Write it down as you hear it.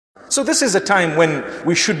So this is a time when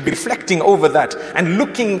we should be reflecting over that and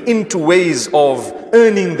looking into ways of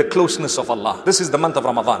earning the closeness of Allah. This is the month of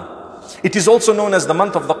Ramadan. It is also known as the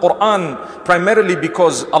month of the Quran, primarily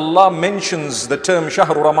because Allah mentions the term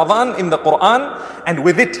Shahru Ramadan in the Quran, and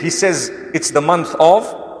with it He says it's the month of,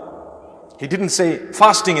 He didn't say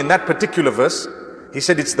fasting in that particular verse. He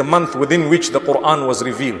said it's the month within which the Quran was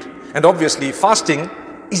revealed. And obviously fasting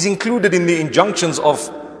is included in the injunctions of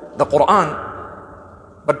the Quran.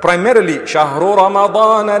 But primarily, شهر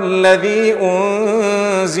رمضان الذي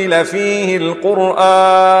أنزل فيه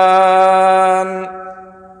القرآن.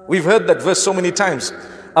 We've heard that verse so many times.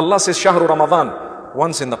 Allah says شهر Ramadan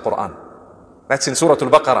once in the Quran. That's in Surah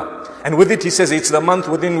Al-Baqarah. And with it He says, it's the month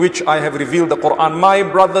within which I have revealed the Quran. My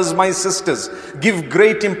brothers, my sisters, give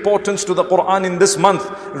great importance to the Quran in this month.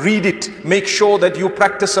 Read it. Make sure that you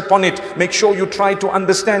practice upon it. Make sure you try to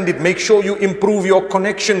understand it. Make sure you improve your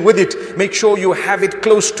connection with it. Make sure you have it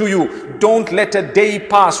close to you. Don't let a day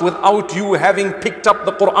pass without you having picked up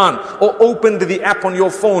the Quran or opened the app on your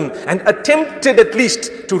phone and attempted at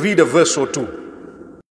least to read a verse or two.